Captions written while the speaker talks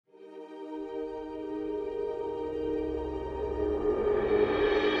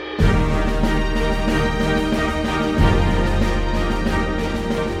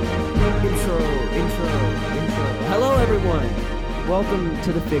Intro. Hello, everyone. Welcome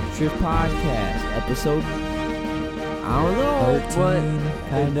to the Fixtures Podcast, episode, I don't know, 13, what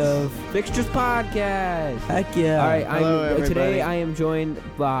kind of. Fixtures Podcast. Heck yeah. All right, Hello, everybody. today I am joined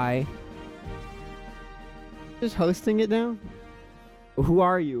by, Just hosting it now? who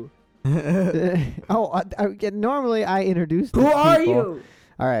are you? Normally I introduce Who the are people. you?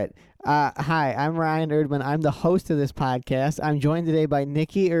 All right. Hi, I'm Ryan Erdman. I'm the host of this podcast. I'm joined today by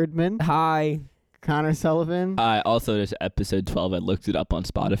Nikki Erdman, Hi. Connor Sullivan, Also, this episode 12, I looked it up on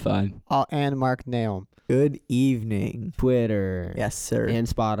Spotify. and Mark Naum. Good evening. Twitter. Yes, sir. And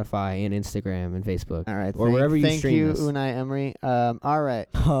Spotify and Instagram and Facebook. All right. Or wherever you thank stream you, this. Unai Emery. All right.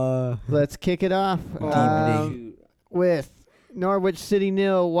 Uh, Let's kick it off evening. with Norwich City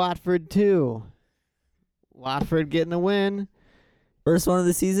 0, Watford 2. Watford getting a win. First one of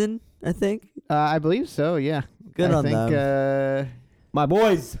the season, I think. I believe so, yeah. Good I on think, them. My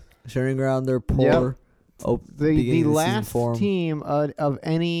boys. Turning around their poor. The beginning of the season last form. team of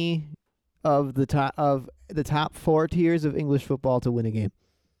any of the top four tiers of English football to win a game.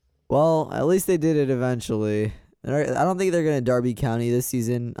 Well, at least they did it eventually. I don't think they're going to Derby County this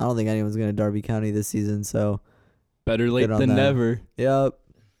season. I don't think anyone's going to Derby County this season, so. Better late Good on than them. never. Yep.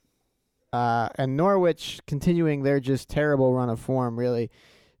 And Norwich continuing their just terrible run of form. Really,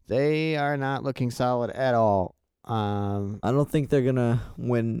 they are not looking solid at all. I don't think they're going to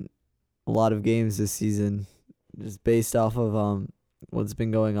win a lot of games this season, just based off of what's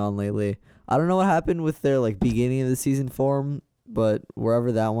been going on lately. I don't know what happened with their beginning of the season form, but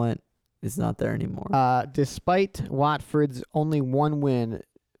wherever that went, it's not there anymore. Despite Watford's only one win,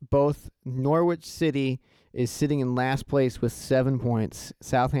 both Norwich City is sitting in last place with 7 points.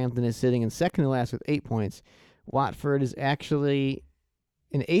 Southampton is sitting in second to last with 8 points. Watford is actually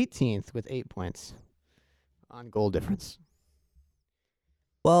in 18th with 8 points on goal difference.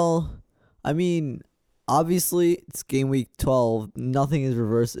 Well, I mean, obviously it's game week 12. Nothing is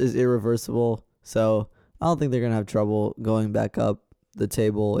irreversible, so I don't think they're gonna have trouble going back up the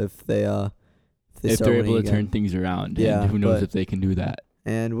table if If start they're able winning to again. turn things around. Yeah, and who knows but- if they can do that.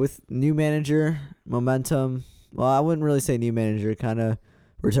 And with new manager, momentum. Well, I wouldn't really say new manager, kind of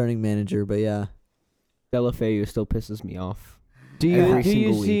returning manager, but yeah. Delafeu still pisses me off. Do you Every do you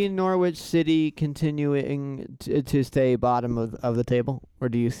single see week. Norwich City continuing to stay bottom of the table, or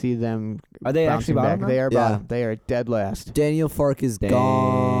do you see them? Are they bouncing actually bottom back? now? They are Yeah. bottom. They are dead last. Daniel Fark is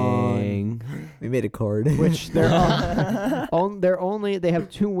gone. Dang. We made a card. Which they're they have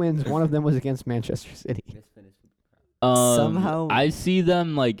 2 wins. One of them was against Manchester City. Somehow- I see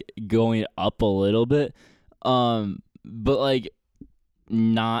them going up a little bit, but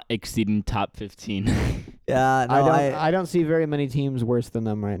not exceeding top 15. Yeah, no, I don't see very many teams worse than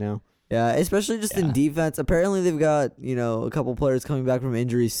them right now. yeah, especially just in Yeah. defense. Apparently they've got, a couple players coming back from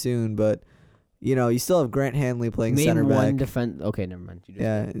injuries soon, but you still have Grant Hanley playing Name center one back. defense. Okay, never mind. You just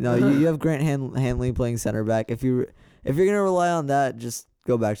Yeah, no, you have Grant Hanley playing center back. If you're gonna rely on that, just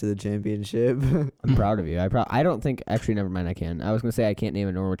go back to the championship. I'm proud of you. I don't think. Actually, never mind. I can. I was gonna say I can't name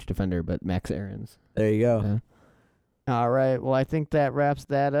a Norwich defender, but Max Aarons. There you go. Yeah. All right. Well, I think that wraps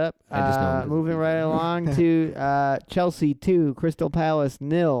that up. I just know him as a Moving right along to Chelsea 2, Crystal Palace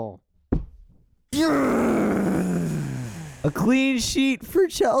 0. A clean sheet for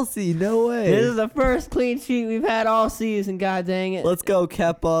Chelsea. No way. This is the first clean sheet we've had all season. God dang it! Let's go,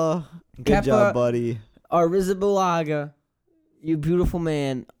 Kepa. Good Kepa. job, buddy. Arrizabalaga, you beautiful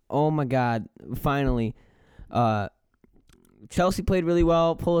man. Oh my God! Finally, Chelsea played really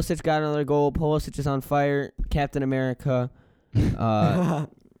well. Pulisic got another goal. Pulisic is on fire. Captain America.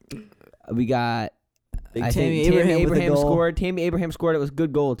 We got. Big I Tammy think Abraham Tammy with a Abraham goal. scored. Tammy Abraham scored. It was a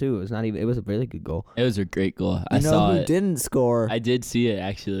good goal too. It was a really good goal. It was a great goal. I You know saw who it. didn't score? I did see it,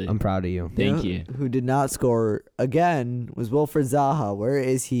 actually. I'm proud of you. Thank know you. Who did not score again was Wilfred Zaha. Where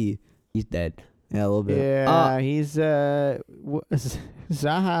is he? He's dead. Yeah, a little bit. Yeah, he's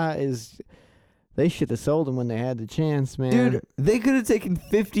Zaha is. They should have sold him when they had the chance, man. Dude, they could have taken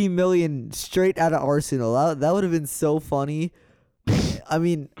 50 million straight out of Arsenal. That would have been so funny. I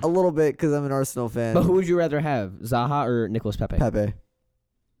mean, a little bit because I'm an Arsenal fan. But who would you rather have, Zaha or Nicolas Pepe? Pepe.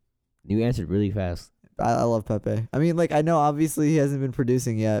 You answered really fast. I love Pepe. I mean, I know obviously he hasn't been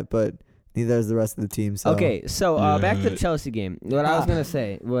producing yet, but neither has the rest of the team. So. Okay, so back to the Chelsea game. What I was gonna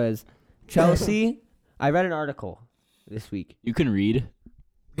say was Chelsea. I read an article this week. You can read.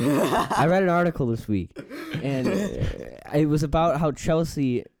 I read an article this week, and it was about how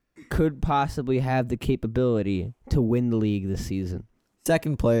Chelsea could possibly have the capability to win the league this season.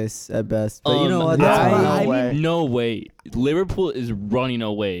 Second place at best. But you know what? that's That's I- fine. I way. mean- No way. Liverpool is running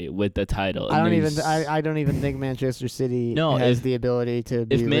away with the title. I don't and even. there's- I don't even think Manchester City No, has if- the ability to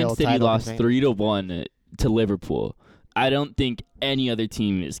be if Man real City title lost contenders. 3-1 to Liverpool, I don't think any other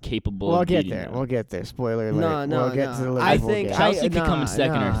team is capable We'll of get beating there. them. We'll get there. Spoiler alert. No, no, we'll get no. to the Liverpool I think game. Chelsea could come in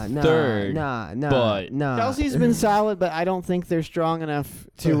second or third, but- Chelsea's been solid, but I don't think they're strong enough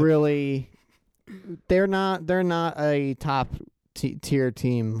to really. They're not a top tier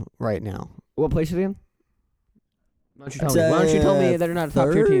team right now. What place are they in? Why don't you tell me they're not a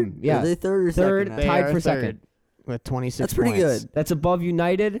top tier team? Are Yeah, they third or third, second? They tied are for third second. with 26 That's pretty points. good. That's above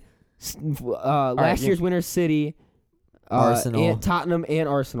United, last right, year's winners City, Arsenal. and Tottenham, and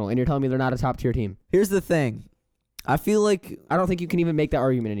Arsenal. And you're telling me they're not a top tier team? Here's the thing. I feel like I don't think you can even make that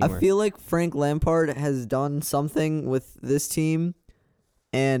argument anymore. I feel like Frank Lampard has done something with this team,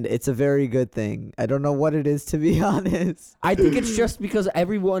 and it's a very good thing. I don't know what it is, to be honest. I think it's just because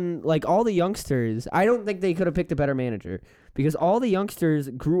everyone, like all the youngsters, I don't think they could have picked a better manager because all the youngsters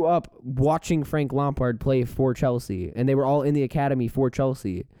grew up watching Frank Lampard play for Chelsea, and they were all in the academy for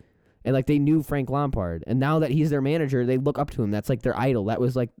Chelsea, and like they knew Frank Lampard, and now that he's their manager, they look up to him. That's like their idol. That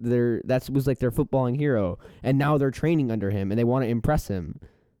was like their footballing hero, and now they're training under him, and they want to impress him.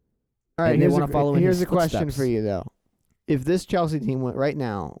 All right, And they here's wanna a, follow in here's his a question footsteps. for you though. If this Chelsea team right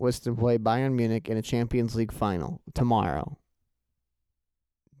now was to play Bayern Munich in a Champions League final tomorrow,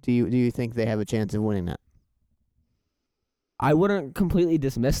 do you think they have a chance of winning that? I wouldn't completely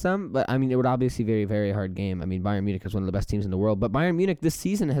dismiss them, but I mean, it would obviously be a very, very hard game. I mean, Bayern Munich is one of the best teams in the world, but Bayern Munich this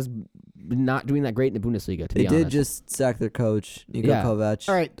season has been not doing that great in the Bundesliga, to They be did honest. just sack their coach, Niko Yeah. Kovac.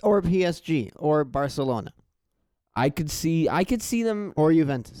 All right, or PSG, or Barcelona, I could see them or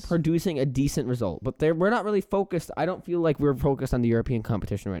Juventus. producing a decent result, but we're not really focused. I don't feel like we're focused on the European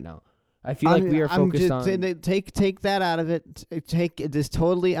competition right now. I feel like we are focused on. Take that out of it. Take this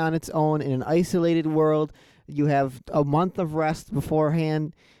totally on its own in an isolated world. You have a month of rest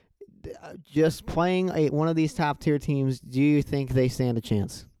beforehand. Just playing one of these top tier teams, do you think they stand a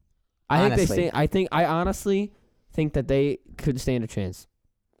chance? Honestly. I honestly think that they could stand a chance,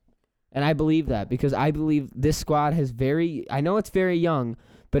 and I believe that because I believe this squad has I know it's very young,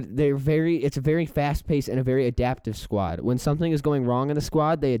 but it's a very fast paced and a very adaptive squad. When something is going wrong in the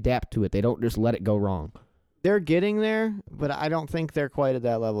squad, they adapt to it. They don't just let it go wrong. They're getting there, but I don't think they're quite at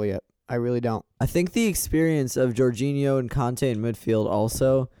that level yet. I really don't. I think the experience of Jorginho and Conte in midfield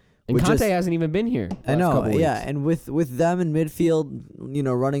also. And would Conte just- hasn't even been here. I last know, couple yeah, weeks. and with them in midfield,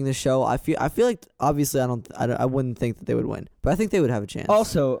 running the show, I feel like obviously I wouldn't think that they would win, but I think they would have a chance.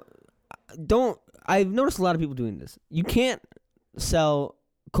 Also, I've noticed a lot of people doing this. You can't sell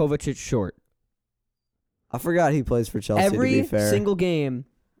Kovacic short. I forgot he plays for Chelsea. Every to be fair, single game.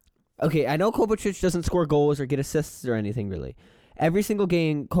 Okay, I know Kovacic doesn't score goals or get assists or anything really. Every single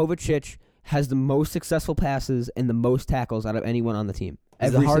game, Kovacic has the most successful passes and the most tackles out of anyone on the team. he's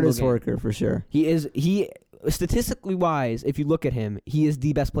Every the hardest single game. worker for sure. He statistically wise, if you look at him, he is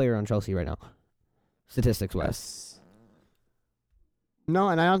the best player on Chelsea right now. Statistics wise. No,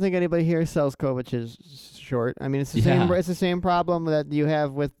 and I don't think anybody here sells Kovacic short. I mean, it's the same. Yeah. It's the same problem that you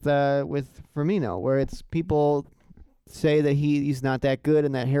have with Firmino, where it's people say that he's not that good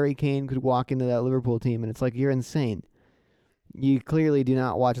and that Harry Kane could walk into that Liverpool team, and it's like you're insane. You clearly do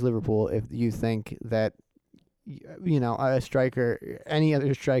not watch Liverpool if you think that a striker, any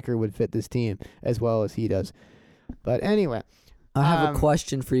other striker, would fit this team as well as he does. But anyway, I have a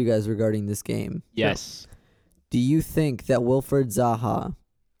question for you guys regarding this game. Yes. Do you think that Wilfred Zaha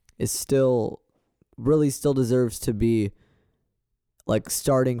is still deserves to be like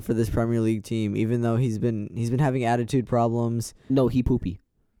starting for this Premier League team, even though he's been having attitude problems? No, he poopy.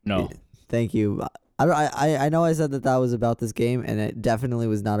 No. Thank you. I know I said that was about this game, and it definitely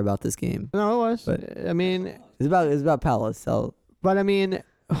was not about this game. no, it was. But- I mean, It's about Palace. So, but I mean,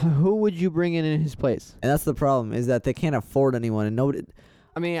 who would you bring in his place? and that's the problem is that they can't afford anyone, and nobody.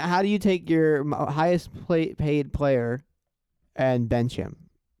 I mean, how do you take your highest paid player and bench him?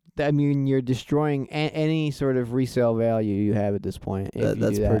 I mean, you're destroying any sort of resale value you have at this point. If you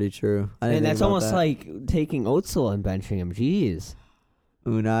That's do that. pretty true. I didn't And think that's about almost that. like taking Özil and benching him. Jeez.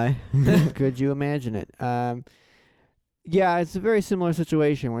 Unai. Could you imagine it? Yeah, it's a very similar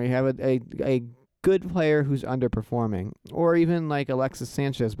situation where you have a good player who's underperforming, or even like Alexis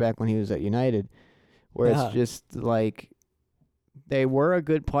Sanchez back when he was at United, where Yeah. it's just like they were a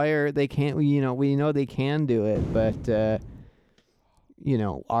good player. They can't, we know they can do it, but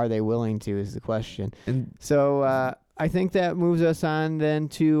are they willing to is the question. And So I think that moves us on then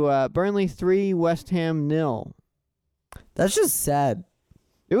to Burnley 3, West Ham 0. that's just sad.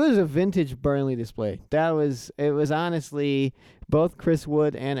 It was a vintage Burnley display. It was honestly both Chris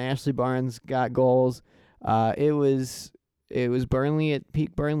Wood and Ashley Barnes got goals. It was Burnley at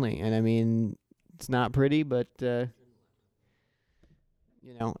peak Burnley, and I mean it's not pretty, but it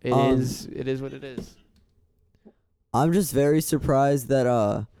is what it is. I'm just very surprised that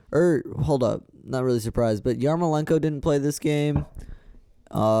hold up, not really surprised, but Yarmolenko didn't play this game.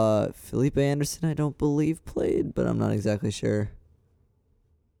 Felipe Anderson I don't believe played, but I'm not exactly sure.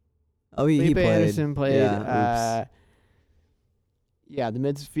 Oh, he Felipe played. Anderson played. Yeah, The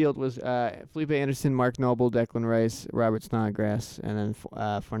midfield was Felipe Anderson, Mark Noble, Declan Rice, Robert Snodgrass, and then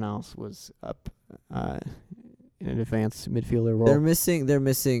Fornals was up in an advanced midfielder role. They're missing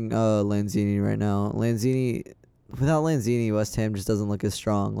Lanzini right now. Without Lanzini, West Ham just doesn't look as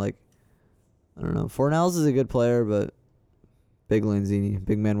strong. Like, I don't know. Fornals is a good player, but big Lanzini,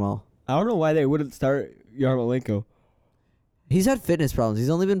 big Manuel. I don't know why they wouldn't start Yarmolenko. He's had fitness problems. He's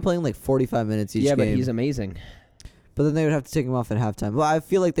only been playing like 45 minutes each game. Yeah, but he's amazing. But then they would have to take him off at halftime. Well, I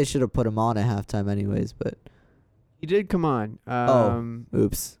feel like they should have put him on at halftime anyways, but He did come on.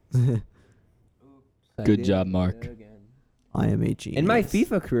 oops. Good job, Mark. I am a genius. In my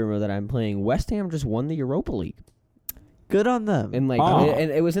FIFA career mode that I'm playing, West Ham just won the Europa League. Good on them. And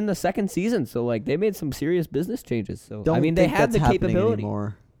and it was in the second season, so like they made some serious business changes. So Don't I mean they think had that's the happening capability.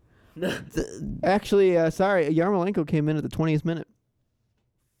 anymore. Actually, Yarmolenko came in at the 20th minute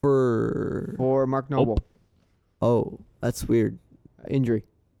for Mark Noble. Oh, that's weird. Injury.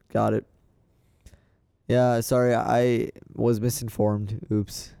 Got it. Yeah, sorry, I was misinformed.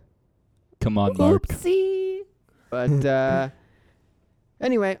 Oops. Come on, Mark. Oopsie. But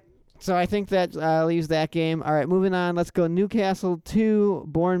anyway, so I think that leaves that game. All right, moving on. Let's go Newcastle 2,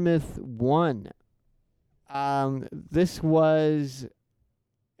 Bournemouth 1. This was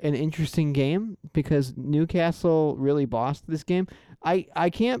an interesting game because Newcastle really bossed this game. I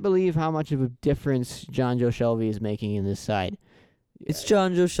can't believe how much of a difference John Joe Shelby is making in this side. It's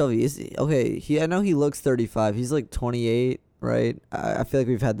John Joe Shelby. I know he looks 35. He's like 28, right? I feel like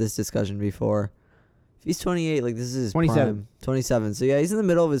we've had this discussion before. If he's 28, like this is his 27. prime. 27. So yeah, he's in the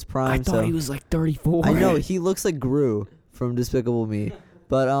middle of his prime. I thought he was like 34. I know he looks like Gru from Despicable Me,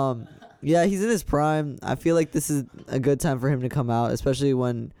 but yeah, he's in his prime. I feel like this is a good time for him to come out, especially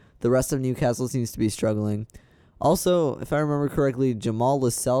when the rest of Newcastle seems to be struggling. Also, if I remember correctly, Jamal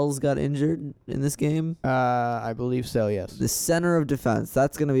Lascelles got injured in this game. I believe so, yes. The center of defense,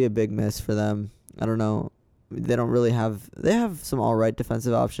 that's going to be a big miss for them. I don't know. They don't really have... They have some all right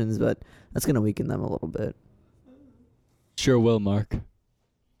defensive options, but that's going to weaken them a little bit. Sure will, Mark.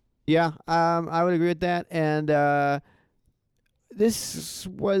 Yeah, I would agree with that. And this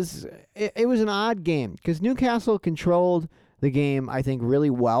was... It was an odd game because Newcastle controlled the game, I think,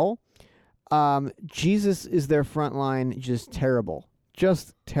 really well. Jesus is their front line just terrible.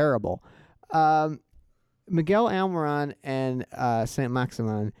 Just terrible. Miguel Almiron and Saint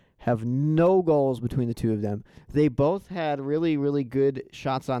Maximin have no goals between the two of them. They both had really, really good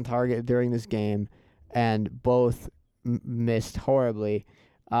shots on target during this game, and both missed horribly.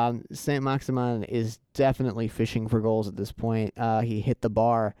 Saint Maximin is definitely fishing for goals at this point. He hit the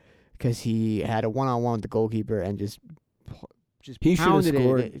bar because he had a one-on-one with the goalkeeper and just He should have pounded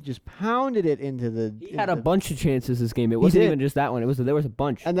scored. it. Just pounded it into the. He had a bunch of chances this game. It wasn't did. even just that one. There was a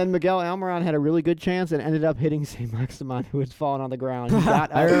bunch. And then Miguel Almiron had a really good chance and ended up hitting Saint Maximin, who had fallen on the ground. He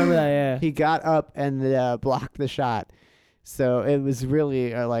got up, I remember that. Yeah. He got up and blocked the shot. So it was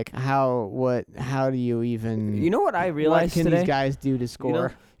really like how do you even? You know what I realized what can today? these guys do to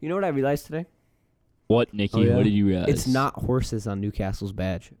score? You know what I realized today? What, Nikki? Oh, yeah? What did you realize? It's not horses on Newcastle's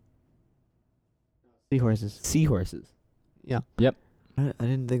badge. Seahorses. Seahorses. I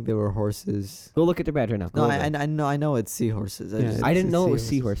didn't think they were horses. Go look at their badge right now. No, Go over. I know it's seahorses. Yeah, I didn't it's know it was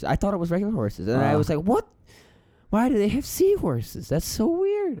seahorses. seahorses. I thought it was regular horses, and I Ah. was like, "What? Why do they have seahorses? That's so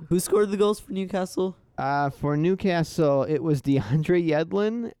weird." Who scored the goals for Newcastle? For Newcastle, it was DeAndre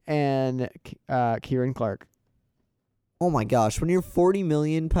Yedlin and Kieran Clark. Oh my gosh! When your £40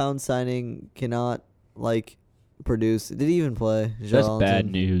 million signing cannot produce, did he even play? That's Joe bad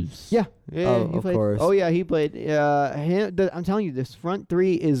Allenton? news. Yeah, Oh, he of played. course. Oh yeah, he played. I'm telling you, this front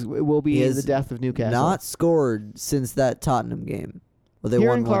three will He be has the death of Newcastle. Not scored since that Tottenham game. Well, they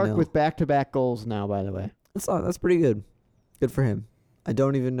Kieran won Clark 1-0. with back-to-back goals now. By the way, That's pretty good. Good for him. I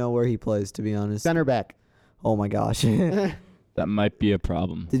don't even know where he plays, to be honest. center back. Oh my gosh! Did That might be a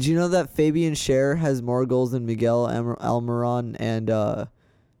problem. you know that Fabian Schär has more goals than Miguel Almiron and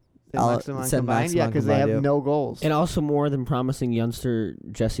Saint Saint combined. Maximin Yeah, because they have combined, no goals. And also more than promising youngster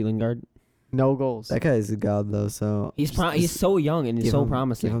Jesse Lingard. No goals. that guy is a god though. So He's so young and he's give so him-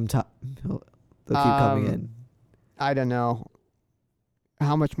 promising. Give him time. They'll keep coming in. I don't know.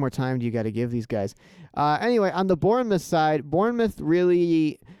 how much more time do you got to give these guys? Anyway, on the Bournemouth side, Bournemouth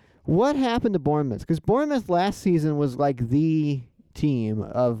really. What happened to Bournemouth? Because Bournemouth last season was like the team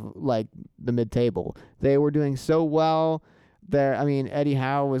of like the mid-table. They were doing so well. Eddie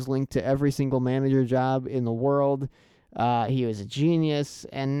Howe was linked to every single manager job in the world. He was a genius,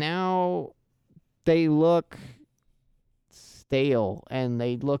 and now they look stale and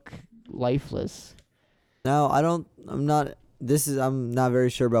they look lifeless. Now, I'm not very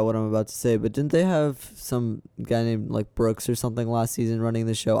sure about what I'm about to say, but didn't they have some guy named like Brooks or something last season running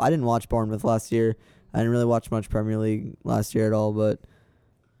the show? I didn't watch Bournemouth last year. I didn't really watch much Premier League last year at all, but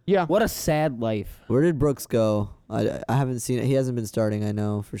Yeah. What a sad life. where did Brooks go? I haven't seen it. He hasn't been starting, I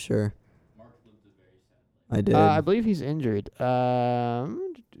know for sure. I did. I believe he's injured. Let's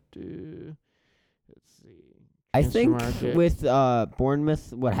see. I Transfer think market. with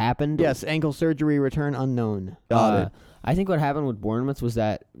Bournemouth, what happened? Yes, ankle surgery, return unknown. Got it. I think what happened with Bournemouth was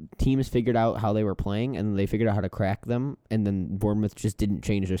that teams figured out how they were playing, and they figured out how to crack them, and then Bournemouth just didn't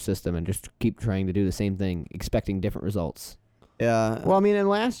change their system and just keep trying to do the same thing, expecting different results. Yeah. Well, and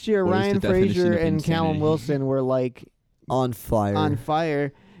last year, What is Ryan the definition Fraser of and Callum insanity? Wilson were like on fire. on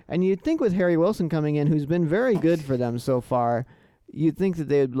fire. And you'd think with Harry Wilson coming in, who's been very good for them so far, you'd think that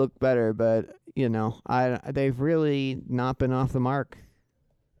they would look better, but they've really not been off the mark.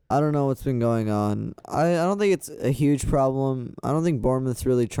 I don't know what's been going on. I don't think it's a huge problem. I don't think Bournemouth's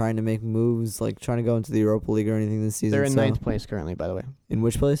really trying to make moves, like trying to go into the Europa League or anything this season. They're in so- ninth place currently, by the way. In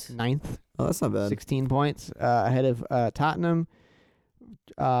which place? Ninth, Oh, that's not bad. 16 points ahead of Tottenham.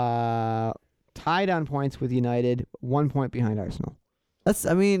 Tied on points with United, 1 point behind Arsenal. That's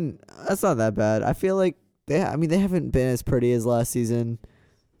not that bad. I feel like they haven't been as pretty as last season,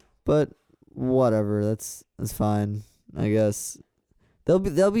 but whatever. That's fine. I guess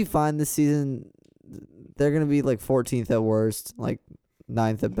they'll be fine this season. They're gonna be like 14th at worst, like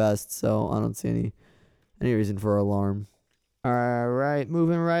 9th at best. So I don't see any reason for alarm. All right,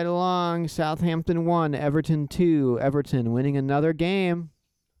 moving right along. Southampton 1, Everton 2. Everton winning another game.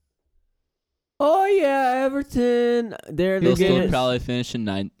 Oh yeah, Everton. They'll They'll get still it. probably finish in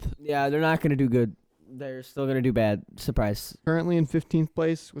 9th. Yeah, they're not gonna do good. They're still gonna do bad. Surprise. Currently in 15th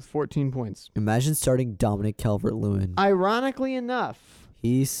place with 14 points. Imagine starting Dominic Calvert-Lewin. Ironically enough,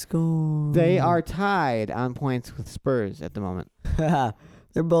 He scored. they are tied on points with Spurs at the moment.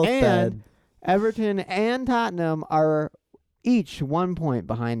 They're both And bad. Everton and Tottenham are each 1 point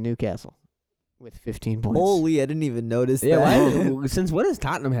behind Newcastle with 15 points. Holy, I didn't even notice Yeah. that. Since when is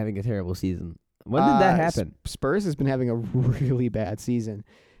Tottenham having a terrible season? When did that happen? Spurs has been having a really bad season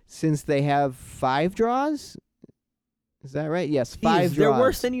since they have 5 draws. Is that right? Yes, 5 Jeez, draws. they're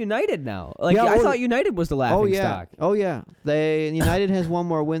worse than United now. Like Yeah, I well- thought United was the laughing Oh yeah. stock. Oh yeah. United has one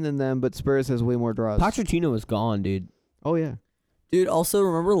more win than them, but Spurs has way more draws. Pochettino is gone, dude. Oh yeah. Dude, also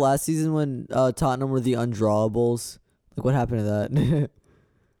remember last season when Tottenham were the undrawables? Like, what happened to that?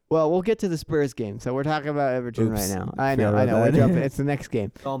 Well, we'll get to the Spurs game. So we're talking about Everton Oops. right now. I Forgot know. We're about that. jumping. It's the next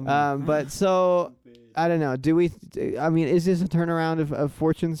game. But so I don't know. Is this a turnaround of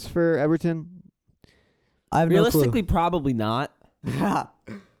fortunes for Everton? I have Realistically, probably not. no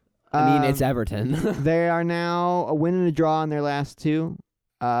clue. I mean, it's Everton. They are now a win and a draw in their last 2.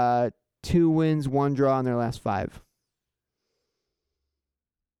 2 wins, 1 draw in their last 5.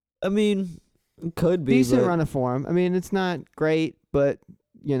 I mean, it could be. Decent but run of form. I mean, it's not great, but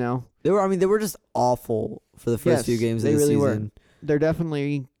They were just awful for the first few Yes, games they of the really were. season. they're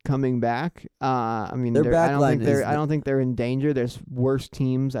definitely coming back. Their I back don't line think they're. is I don't think they're in danger. There's worse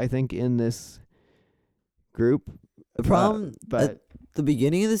teams, I think, in this group. The problem but at the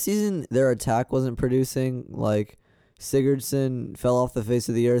beginning of the season, their attack wasn't producing. Like, Sigurdsson fell off the face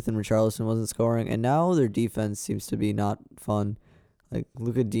of the earth and Richarlison wasn't scoring. And now their defense seems to be not fun. Like,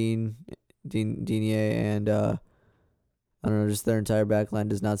 Luka Digne, and I don't know, just their entire back line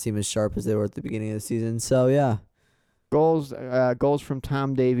does not seem as sharp as they were at the beginning of the season. So, yeah. goals from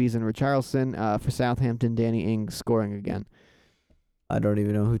Tom Davies and Richarlison. For Southampton, Danny Ings scoring again. I don't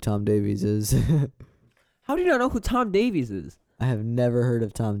even know who Tom Davies is. How do you not know who Tom Davies is? I have never heard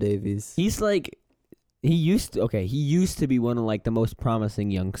of Tom Davies. He used to be one of like the most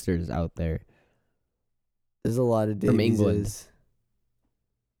promising youngsters out there. There's a lot of From Davies. England.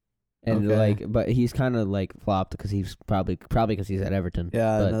 And Okay. but he's kind of like flopped because he's probably because he's at Everton.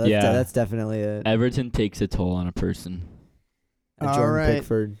 Yeah, But- no, that's, Yeah. that's definitely it. Everton takes a toll on a person. And All Jordan right.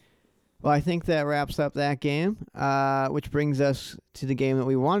 Pickford. Well, I think that wraps up that game, which brings us to the game that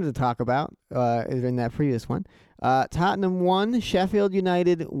we wanted to talk about in that previous one. Tottenham 1, Sheffield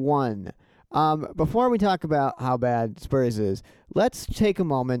United 1. Before we talk about how bad Spurs is, let's take a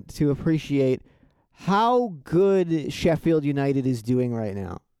moment to appreciate how good Sheffield United is doing right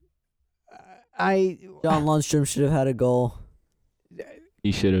now. John Lundstrom should have had a goal.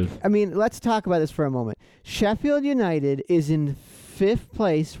 He should have. I mean, let's talk about this for a moment. Sheffield United is in 5th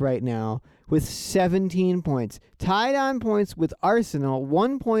place right now with 17 points. Tied on points with Arsenal,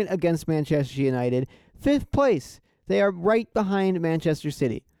 1 point against Manchester United. 5th place. They are right behind Manchester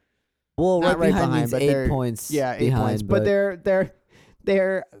City. Well, Not right right behind behind, means but 8 points. Yeah, 8 behind, points. But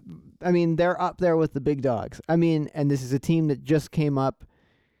they're I mean, they're up there with the big dogs. I mean, and this is a team that just came up.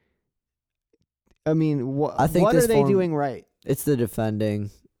 I mean, I think what this are they form- doing right? It's the defending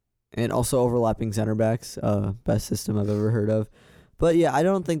and also overlapping center backs. Best system I've ever heard of. But yeah, I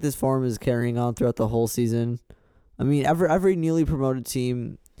don't think this form is carrying on throughout the whole season. I mean, every newly promoted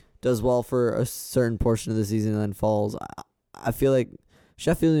team does well for a certain portion of the season and then falls. I feel like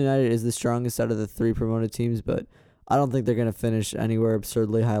Sheffield United is the strongest out of the 3 promoted teams, but I don't think they're going to finish anywhere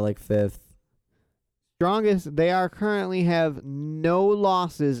absurdly high like 5th. Strongest, they are currently have no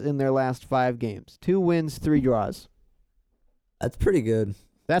losses in their last 5 games. 2 wins, 3 draws. That's pretty good.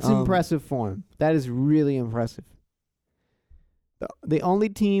 That's impressive form. That is really impressive. The only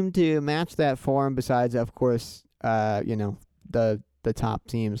team to match that form, besides, of course, the top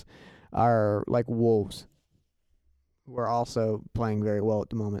teams, are like Wolves, who are also playing very well at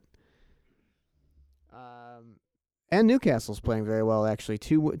the moment. And Newcastle's playing very well, actually.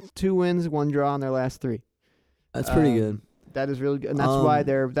 2 wins, 1 draw in their last 3. That's pretty good. That is really good, and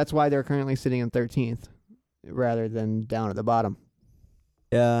that's why they're currently sitting in 13th, rather than down at the bottom.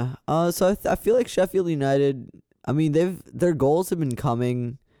 Yeah. So I feel like Sheffield United. I mean, their goals have been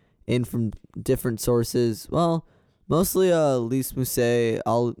coming in from different sources. Well, mostly Lys Mousset,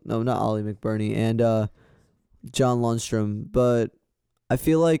 not Ollie McBurney, and John Lundstrom. But I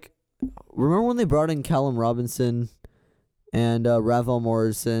feel like, remember when they brought in Callum Robinson and Ravel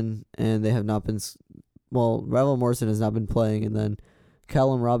Morrison, and they have not been. Well, Ravel Morrison has not been playing, and then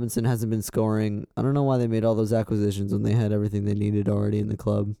Callum Robinson hasn't been scoring. I don't know why they made all those acquisitions when they had everything they needed already in the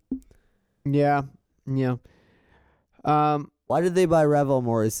club. Yeah. Why did they buy Ravel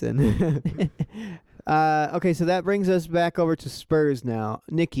Morrison? Okay, so that brings us back over to Spurs now.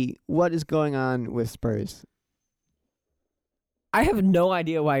 Nikki, what is going on with Spurs? I have no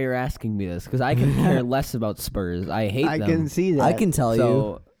idea why you're asking me this because I can care less about Spurs. I hate them. I can see that. I can tell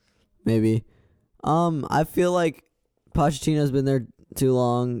you, maybe. I feel like Pochettino's been there too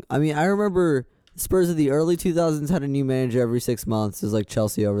long. I mean, I remember Spurs of the early 2000s had a new manager every 6 months. It was like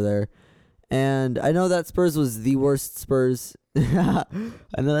Chelsea over there. And I know that Spurs was the worst Spurs. I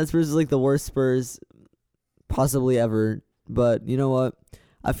know that Spurs is like the worst Spurs possibly ever. But you know what?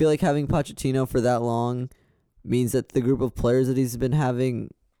 I feel like having Pochettino for that long means that the group of players that he's been having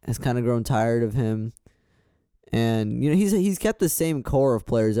has kind of grown tired of him. And, he's kept the same core of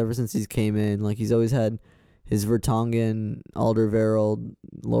players ever since he's came in. Like, he's always had his Vertonghen, Alderweireld,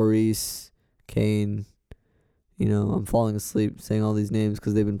 Lloris, Kane. I'm falling asleep saying all these names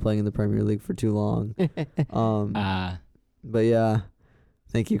because they've been playing in the Premier League for too long. But yeah,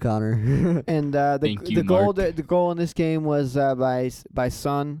 thank you, Connor. And the goal in this game was by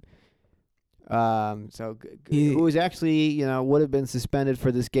Son. Who was actually would have been suspended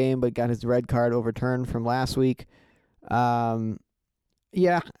for this game, but got his red card overturned from last week.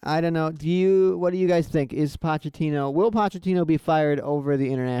 Yeah, I don't know. What do you guys think? Will Pochettino be fired over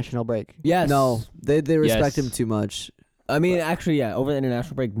the international break? Yes. No, they respect Yes. him too much. I mean, actually, yeah. Over the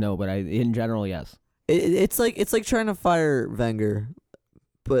international break, no. But in general, yes. It's like trying to fire Wenger,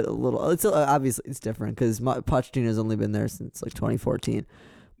 but a little. It's obviously it's different because Pochettino's only been there since like 2014.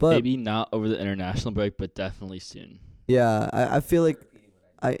 But Maybe not over the international break, but definitely soon. yeah, I feel like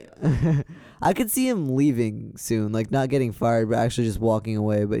I could see him leaving soon, like not getting fired, but actually just walking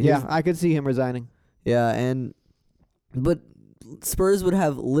away. But Yeah, I could see him resigning. yeah, but Spurs would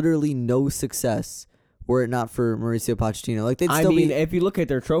have literally no success were it not for Mauricio Pochettino. Like they'd still be. If you look at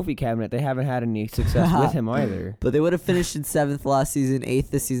their trophy cabinet, they haven't had any success with him either. But they would have finished in 7th last season,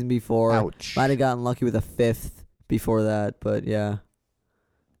 8th this season before. Ouch. Might have gotten lucky with a 5th before that, but yeah.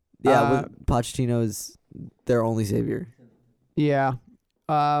 Yeah, Pochettino is their only savior. Yeah.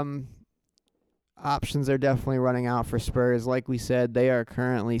 Options are definitely running out for Spurs. Like we said, they are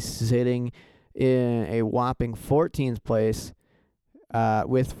currently sitting in a whopping 14th place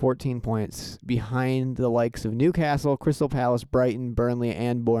with 14 points behind the likes of Newcastle, Crystal Palace, Brighton, Burnley,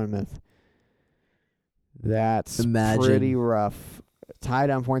 and Bournemouth. That's pretty rough. Tied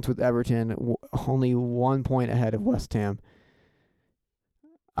on points with Everton, only 1 point ahead of West Ham.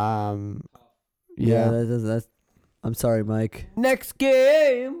 Yeah, that's I'm sorry, Mike. Next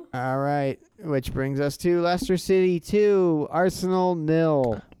game. All right, which brings us to Leicester City 2, Arsenal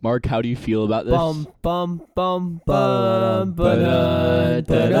 0. Mark, how do you feel about this? Bum bum bum bum ba-da,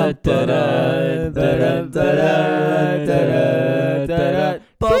 da-da, da-da, da-da, da-da, da-da, da-da,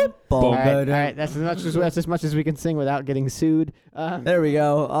 bum, bum, All ba-da. right, that's as much as we can sing without getting sued. There we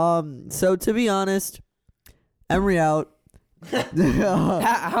go. So to be honest, Emery out.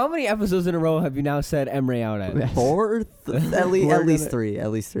 How many episodes in a row have you now said Emery out at? Fourth, at least We're at least gonna- three.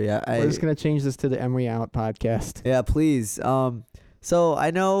 At least three. We're just gonna change this to the Emery Out podcast. Yeah, please. So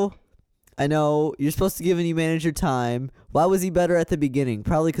I know you're supposed to give a new manager time. Why was he better at the beginning?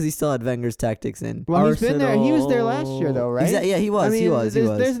 Probably because he still had Wenger's tactics in. Well, he's been there. He was there last year, Arsenal. though, right? Yeah, he was. I mean, he was.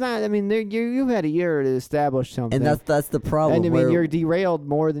 There's not. I mean, you've had a year to establish something, And that's the problem. And I mean, where you're derailed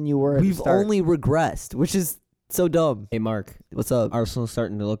more than you were. At the we've start. only regressed, which is so dumb. Hey, Mark. What's up? Arsenal's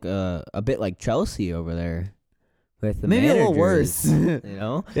starting to look a bit like Chelsea over there. With the Maybe a little managers, worse. You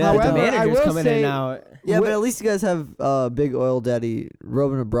know? Yeah, With the However, I managers will coming in say- and out. Yeah, but at least you guys have big oil daddy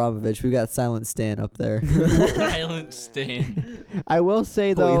Roman Abramovich. We got Silent Stan up there. Silent Stan. I will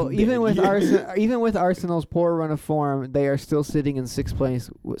say though, Oil even with daddy. even with Arsenal's poor run of form, they are still sitting in sixth place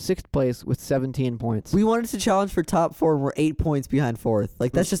with 17 points. We wanted to challenge for top 4, and we're 8 points behind fourth.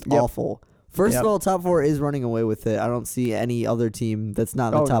 Like that's just Yep. awful. First Yep. of all, top 4 is running away with it. I don't see any other team that's not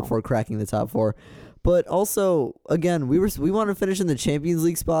in the Oh, top no. 4 cracking the top 4. But also, again, we want to finish in the Champions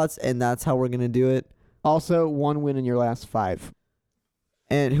League spots, and that's how we're gonna do it. Also, 1 win in your last 5.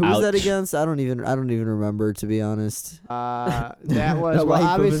 And who was that Ouch. against? I don't even remember, to be honest. That was The well, life of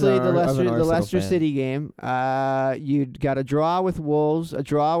obviously an the Arsenal Leicester fan. City game. You got a draw with Wolves, a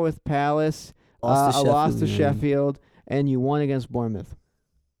draw with Palace, Lost to a loss to Sheffield United. Sheffield, and you won against Bournemouth.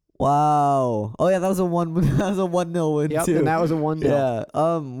 Wow. Oh yeah, that was a 1-0 win Yep, too. and that was a 1-0.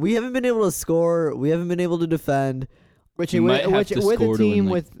 Yeah. We haven't been able to score. We haven't been able to defend. Which You might have with to a score to win, team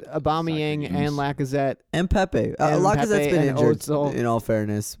like, with Aubameyang soccer and games. Lacazette. And Pepe. And Lacazette's Pepe been and injured. Ozil. In all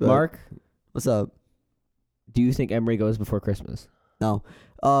fairness, but Mark, what's up? do you think Emery goes before Christmas? No.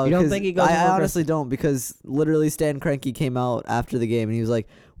 You don't 'cause think he goes I before honestly don't, because literally Stan Kroenke came out after the game and he was like,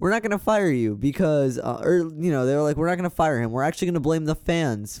 "We're not gonna fire you because," they were like, "We're not gonna fire him. We're actually gonna blame the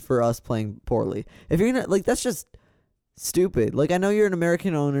fans for us playing poorly." If you're gonna that's just stupid. Like I know you're an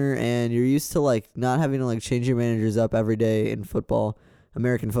American owner and you're used to like not having to like change your managers up every day in football,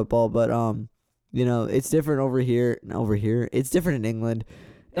 American football, but it's different over here. It's different in England,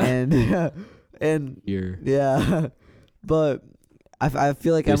 and and Here. yeah, but I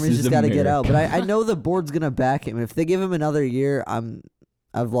feel like This Emery's is just got to get out. But America. I know the board's gonna back him. If they give him another year,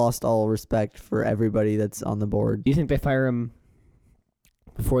 I've lost all respect for everybody that's on the board. Do you think they fire him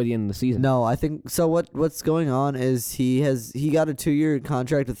before the end of the season? No, I think so. What's going on is he got a 2-year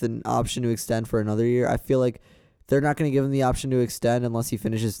contract with an option to extend for another year. I feel like they're not going to give him the option to extend unless he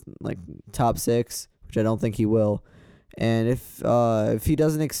finishes like top 6, which I don't think he will. And if he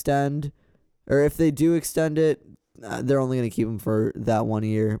doesn't extend, or if they do extend it, they're only going to keep him for that 1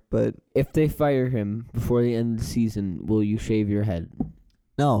 year. But If they fire him before the end of the season, will you shave your head?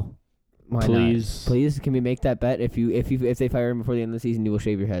 no, Why Please. not? Please, can we make that bet? If they fire him before the end of the season, you will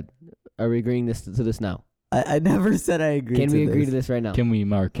shave your head. Are we agreeing to this now? I never said I agreed. Can to we agree this. to this right now? Can we,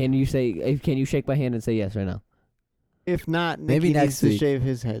 Mark? Can you shake my hand and say yes right now? If not, Maybe Nicky next needs to week. shave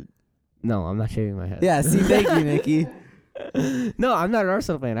his head. No, I'm not shaving my head. Yeah. See, thank you, Nikki. No, I'm not an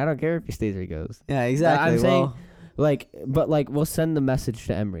Arsenal fan. I don't care if he stays or he goes. Yeah, exactly. I'm saying- well, We'll send the message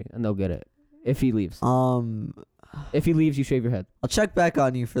to Emery and they'll get it. If he leaves. I'll If he leaves, you shave your head. check back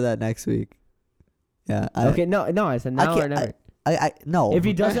on you for that next week. Yeah. Okay, no, I said now or can't- never. No. If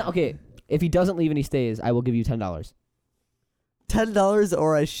he doesn't leave and he stays, I will give you $10. $10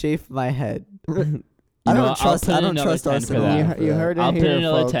 or I shave my head. You I know don't what? trust. I'll I put don't another trust 10 for Arsenal. that. for You that. heard it I'll put here,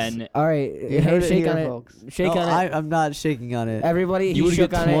 another folks. 10. All right, You heard it shake here, on it. folks. Shake No, on it. I'm not shaking on it. Everybody, You he would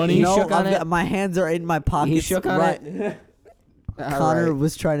shook get on it. 20? He No, shook on I've it. got- my hands are in my pockets. He shook on right. it. All Connor right.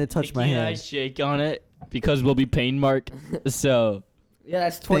 was trying to touch my Nikki and I hand. shake on it because we'll be paying Mark. So Yeah,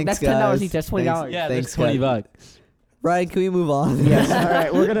 that's $20. Thanks, That's $10 guys. each. That's $20. Thanks. yeah, Thanks, that's $20. guys. Ryan, can we move on? Yes. All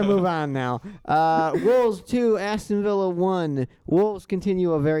right, we're gonna move on now. Wolves 2, Aston Villa 1. Wolves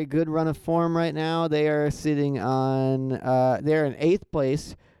continue a very good run of form right now. They are sitting on. They're in 8th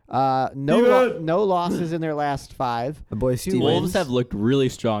place. No losses in their last 5. My boy Steven. Wolves have looked really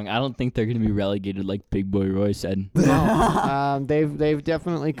strong. I don't think they're going to be relegated like Big Boy Roy said. They've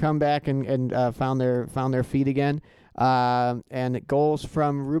definitely come back and found their feet again. And goals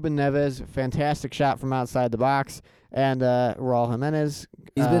from Ruben Neves, fantastic shot from outside the box, and Raul Jimenez.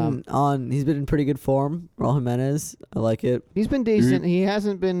 He's been in pretty good form. Raul Jimenez, I like it. He's been decent. He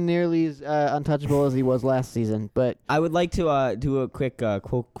hasn't been nearly as untouchable as he was last season, but I would like to do a quick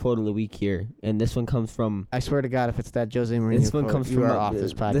quote of the week here, and this one comes from. I swear to God, if it's that Jose Mourinho This one quote, comes you from are off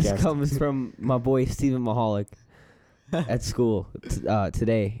this podcast. This comes from my boy Stephen Mahalik at school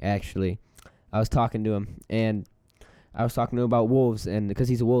today. Actually, I was talking to him, and I was talking to him about Wolves, and because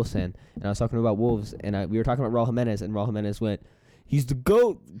he's a Wolves fan, and I was talking to him about Wolves, and we were talking about Raul Jimenez, and Raul Jimenez went, "He's the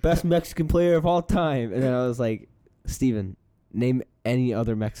GOAT, best Mexican player of all time." And then I was like, "Steven, name any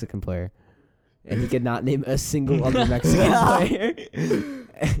other Mexican player." And he could not name a single other Mexican player.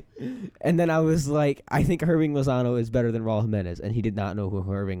 And then I was like, "I think Irving Lozano is better than Raul Jimenez," and he did not know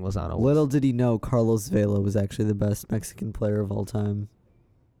who Irving Lozano was. Little did he know Carlos Vela was actually the best Mexican player of all time.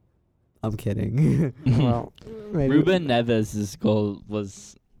 I'm kidding. Well, maybe. Ruben Neves' goal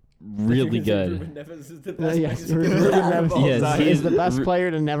was really good. Yes, Ruben Neves Yes, he is is the best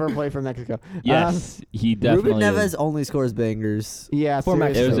player to never play for Mexico. Yes, he definitely Ruben Neves is. only scores bangers. Yeah, For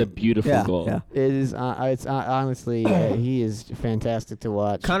Mexico. It was seriously. a beautiful Yeah, goal. yeah. It is. It's honestly, he is fantastic to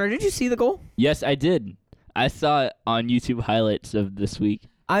watch. Connor, did you see the goal? Yes, I did. I saw it on YouTube highlights of this week.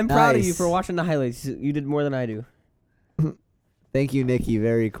 I'm proud of you Nice. for watching the highlights. You did more than I do. Thank you, Nikki.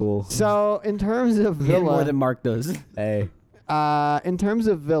 Very cool. So in terms of You did more Villa, than Mark does. Hey. in terms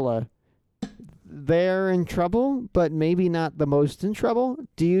of Villa, they're in trouble, but maybe not the most in trouble.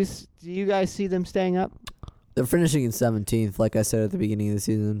 Do you guys see them staying up? They're finishing in 17th, like I said at the beginning of the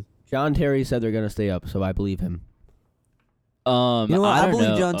season. John Terry said they're going to stay up, so I believe him. You know what? I I don't believe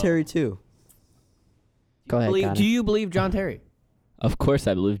know. John Terry, too. Go ahead, Connor. Do you believe John Terry? Of course,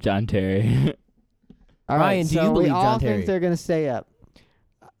 I believe John Terry. All right, Ryan, do so you believe we all John Terry? think they're going to stay up.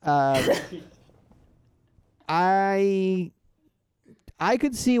 I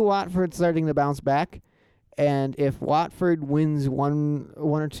could see Watford starting to bounce back, and if Watford wins one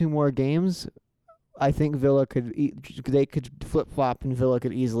or two more games, I think Villa they could flip flop, and Villa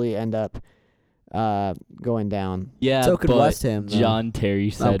could easily end up going down. Yeah, So could but West Ham, though. John Terry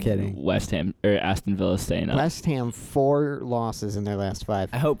said kidding. West Ham or Aston Villa staying up. West Ham 4 losses in their last 5.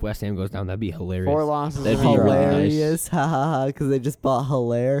 I hope West Ham goes down. That'd be hilarious. 4 losses. That'd in a be row. really nice. Hilarious. Ha ha ha. Because they just bought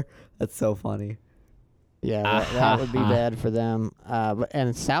Hilaire. That's so funny. Yeah, that would be bad for them.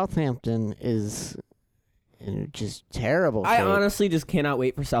 And Southampton is in just terrible I shape. honestly just cannot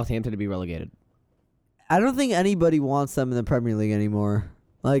wait for Southampton to be relegated. I don't think anybody wants them in the Premier League anymore.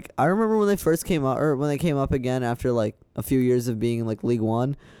 Like, I remember when they first came out, or when they came up again after, like, a few years of being, like, League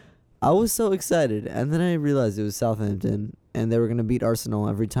One. I was so excited. And then I realized it was Southampton. And they were going to beat Arsenal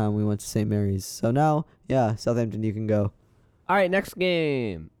every time we went to St. Mary's. So now, yeah, Southampton, you can go. All right, next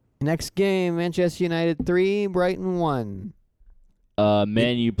game. Next game, Manchester United 3, Brighton 1.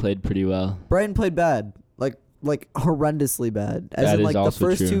 Man, you played pretty well. Brighton played bad. Like horrendously bad. As That in, is like, the also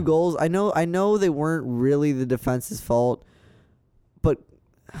first true. 2 goals. I know they weren't really the defense's fault. But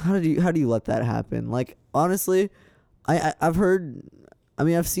how do you let that happen? Like, honestly, I've heard, I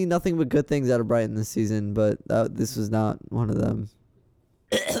mean, I've seen nothing but good things out of Brighton this season, but this was not one of them.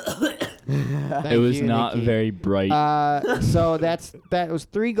 It was not Nikki. very bright. So that was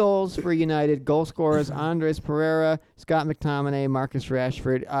 3 goals for United. Goal scorers Andres Pereira, Scott McTominay, Marcus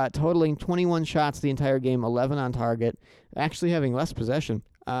Rashford, totaling 21 shots the entire game, 11 on target, actually having less possession.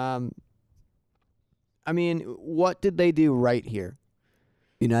 I mean, what did they do right here?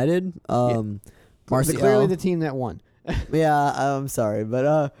 United, Martial. Clearly the team that won. Yeah, I'm sorry,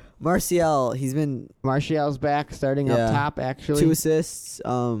 but Martial, he's been Martial's back, starting Yeah. up top, actually. 2 assists.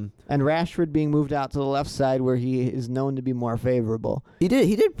 And Rashford being moved out to the left side where he is known to be more favorable. He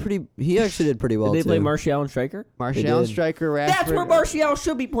actually did pretty well Did they too. play Martial and striker? Martial and did. striker, Rashford. That's where Martial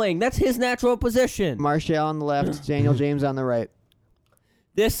should be playing. That's his natural position. Martial on the left, Daniel James on the right.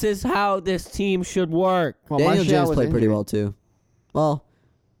 This is how this team should work. Well, Daniel Martial James was played pretty injured. well too. Well,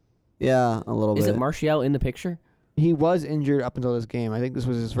 yeah, a little Is bit. it Martial in the picture? He was injured up until this game. I think this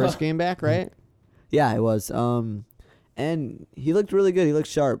was his first game back, right? Yeah, it was. And he looked really good. He looked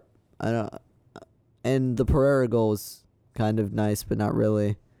sharp. I don't. And the Pereira goal was kind of nice, but not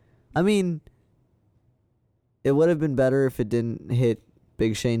really. I mean, it would have been better if it didn't hit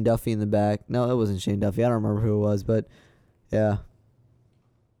Big Shane Duffy in the back. No, it wasn't Shane Duffy. I don't remember who it was, but yeah.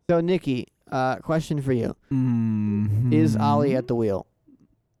 So, Nikki, question for you. Mm-hmm. Is Ollie at the wheel?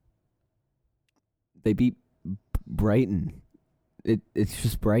 They beat Brighton. It's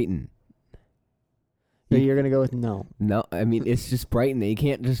just Brighton. So you're going to go with no. No, I mean it's just Brighton. They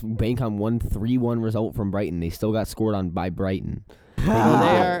can't just bank on 3-1 result from Brighton. They still got scored on by Brighton. They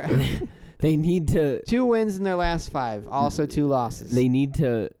are They need to. 2 wins in their last 5. Also 2 losses. They need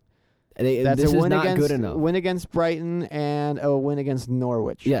to. That's this a is win not against good enough. win against Brighton and a win against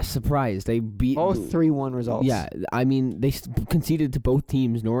Norwich. Yeah, surprise. They beat Both 3-1 results. Yeah, I mean they conceded to both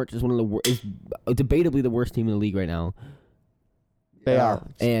teams. Norwich is one of the is debatably the worst team in the league right now. They are.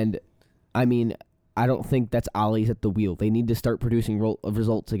 And I mean, I don't think that's Ollie's at the wheel. They need to start producing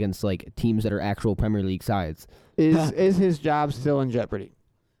results against like teams that are actual Premier League sides. Is his job still in jeopardy?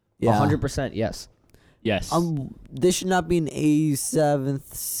 Yeah. 100%. Yes. Yes. They should not be in eighth,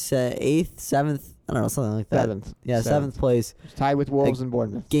 seventh. I don't know, something like that. 7th. Yeah, seventh place. It's tied with Wolves and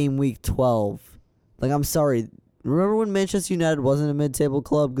Bournemouth. Game week 12. Like, I'm sorry. Remember when Manchester United wasn't a mid-table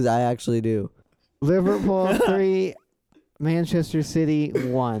club? Because I actually do. Liverpool 3, Manchester City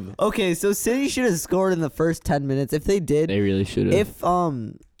 1. Okay, so City should have scored in the first 10 minutes. If they did, they really should have. if I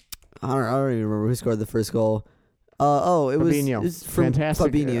don't even remember who scored the first goal. It Fabinho. was from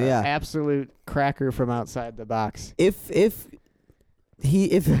Fantastic. Fabinho, yeah. Absolute cracker from outside the box.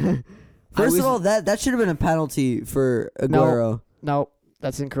 First of all, that should have been a penalty for Aguero. No,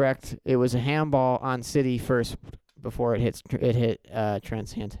 that's incorrect. It was a handball on City first before it hit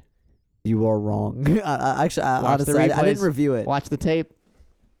Trent's hand. You are wrong. Honestly, the I replays. didn't review it. Watch the tape.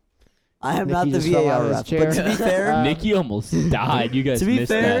 I am Nicky not the just fell out VAR of his ref. chair. But to be fair, Nicky almost died. You guys to be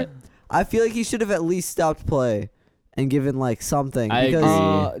missed fair, that. I feel like he should have at least stopped play and given like something. I because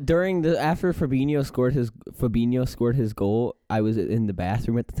agree. After Fabinho scored his goal, I was in the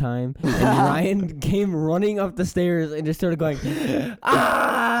bathroom at the time, and Ryan came running up the stairs and just started going, just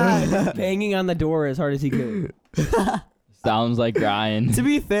banging on the door as hard as he could. Sounds like Ryan. to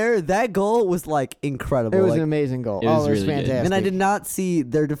be fair, that goal was like incredible. It was like, an amazing goal. It was It was really good. fantastic. and I did not see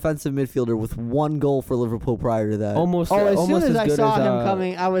their defensive midfielder with 1 goal for Liverpool prior to that. Almost. Oh, as soon almost as I good saw as, him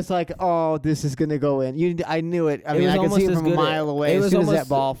coming, I was like, "Oh, this is gonna go in." I knew it. I It mean, was I could see almost it as from a good- mile away it as was soon as that almost-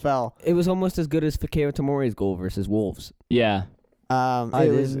 ball fell. It was almost as good as Fikayo Tomori's goal versus Wolves. Yeah. I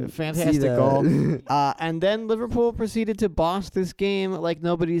It was a didn't see fantastic that. goal. And then Liverpool proceeded to boss this game like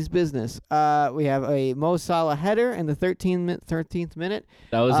nobody's business. We have a Mo Salah header in the 13th minute.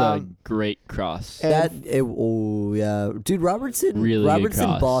 That was a Um, great cross. Dude, Robertson Really good Robertson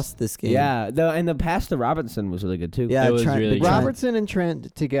cross. bossed this game. Yeah, and the pass to Robinson was really good too. Yeah, It was Trent- really big good. Trent. Robertson and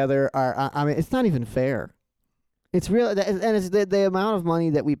Trent together are. I mean, it's not even fair. It's real, and it's the amount of money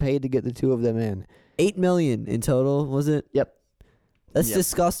that we paid to get the two of them in. 8 million in total, was it? Yep. That's Yep.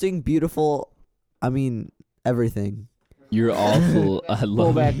 disgusting, beautiful. I mean, everything. You're awful. I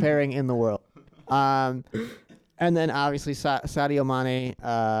love Fullback you. pairing in the world. And then obviously Sadio Mane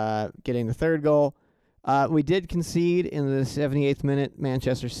getting the 3rd goal. We did concede in the 78th minute,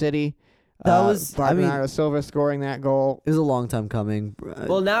 Manchester City. That was- I mean- Bernardo Silva scoring that goal. It was a long time coming.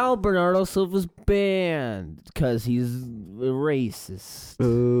 Well, now Bernardo Silva's banned because he's racist.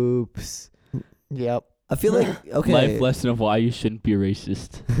 Oops. Yep. I feel like okay. Life lesson of why you shouldn't be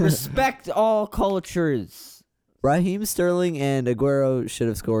racist. Respect all cultures. Raheem Sterling and Aguero should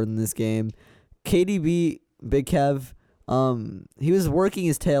have scored in this game. KDB, Big Kev, he was working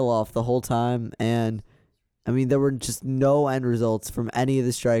his tail off the whole time, and I mean there were just no end results from any of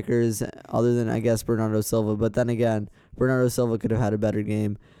the strikers other than I guess Bernardo Silva. But then again, Bernardo Silva could have had a better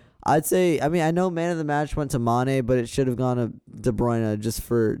game. I'd say. I mean, I know man of the match went to Mane, but it should have gone to De Bruyne just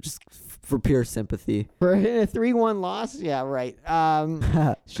for pure sympathy. For a 3-1 loss? Yeah, right.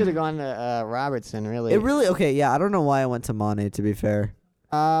 Should have gone to Robertson, really. It really okay. Yeah, I don't know why I went to Mane. To be fair.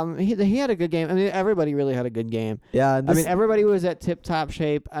 He had a good game. I mean, everybody really had a good game. Yeah, I mean, everybody was at tip-top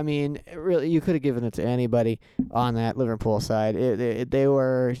shape. I mean, really, you could have given it to anybody on that Liverpool side. They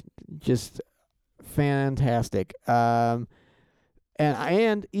were just fantastic. And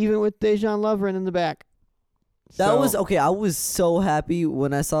even with Dejan Lovren in the back. That was okay. I was so happy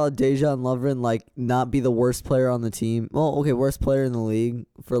when I saw Dejan Lovren like not be the worst player on the team. Well, okay, worst player in the league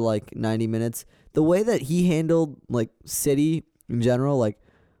for like 90 minutes. The way that he handled like City in general, like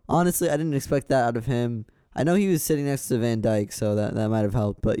honestly, I didn't expect that out of him. I know he was sitting next to Van Dijk, so that might have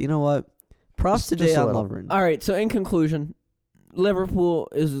helped. But you know what? Props to Just a Dejan little. Lovren. All right, so in conclusion, Liverpool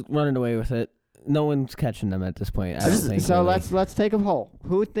is running away with it. No one's catching them at this point. I don't think. So really. let's take a poll.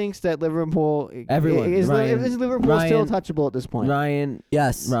 Who thinks that Liverpool Everyone. is Ryan. Liverpool still Ryan. touchable at this point? Ryan,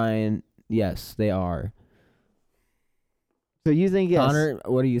 Yes. yes, they are. So you think yes? Connor,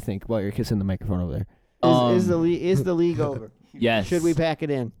 what do you think? Well, you're kissing the microphone over there. Is the league over? Yes. Should we pack it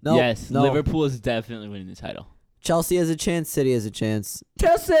in? No. Yes. No. Liverpool is definitely winning the title. Chelsea has a chance. City has a chance.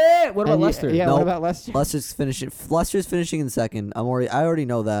 Chelsea. What about And Leicester? Yeah. No. What about Leicester? Leicester's finishing in second. I already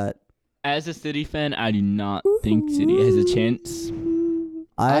know that. As a City fan, I do not think City has a chance.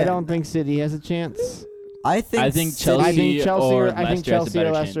 I don't think City has a chance. I think I think City- Chelsea I think Chelsea or or, I think Leicester has a Chelsea or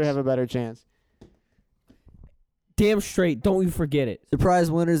better Leicester chance. have a better chance. Damn straight. Don't you forget it.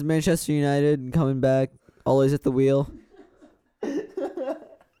 Surprise winners, Manchester United coming back, always at the wheel.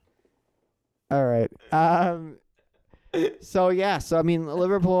 All right. So I mean,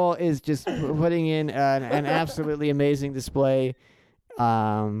 Liverpool is just putting in an absolutely amazing display.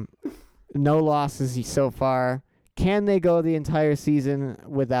 No losses so far. Can they go the entire season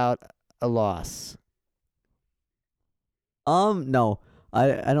without a loss? No.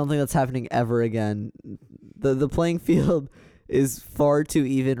 I don't think that's happening ever again. The playing field is far too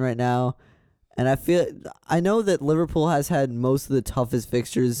even right now. And I know that Liverpool has had most of the toughest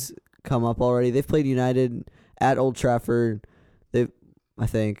fixtures come up already. They've played United at Old Trafford. They've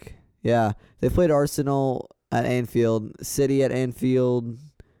played Arsenal at Anfield, City at Anfield.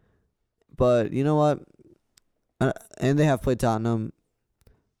 But you know what? And they have played Tottenham.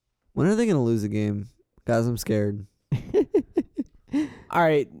 When are they going to lose a game? Guys, I'm scared. All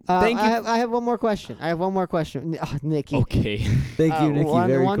right. Thank you. I have one more question. Nikki. Okay. Thank you, Nikki.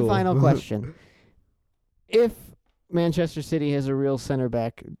 Very one cool. final question. If Manchester City has a real center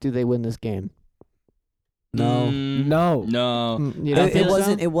back, do they win this game? No. No. No. You don't It think so?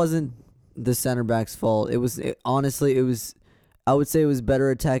 wasn't. It wasn't the center back's fault. Honestly, it was. I would say it was better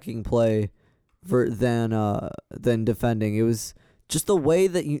attacking play than defending. It was just the way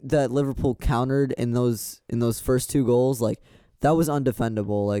that Liverpool countered in those first two goals. Like that was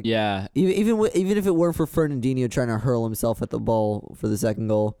undefendable. Like Yeah. even if it weren't for Fernandinho trying to hurl himself at the ball for the second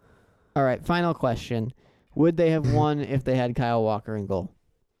goal. All right, final question. Would they have won if they had Kyle Walker in goal?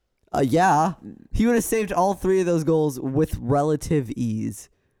 Yeah, he would have saved all three of those goals with relative ease.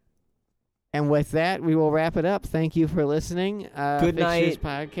 And with that, we will wrap it up. Thank you for listening. Good Fixtures night.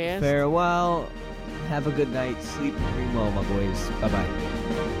 Podcast. Farewell. Have a good night. Sleep and dream well, my boys. Bye-bye.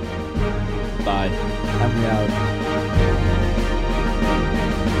 Bye. I'm out.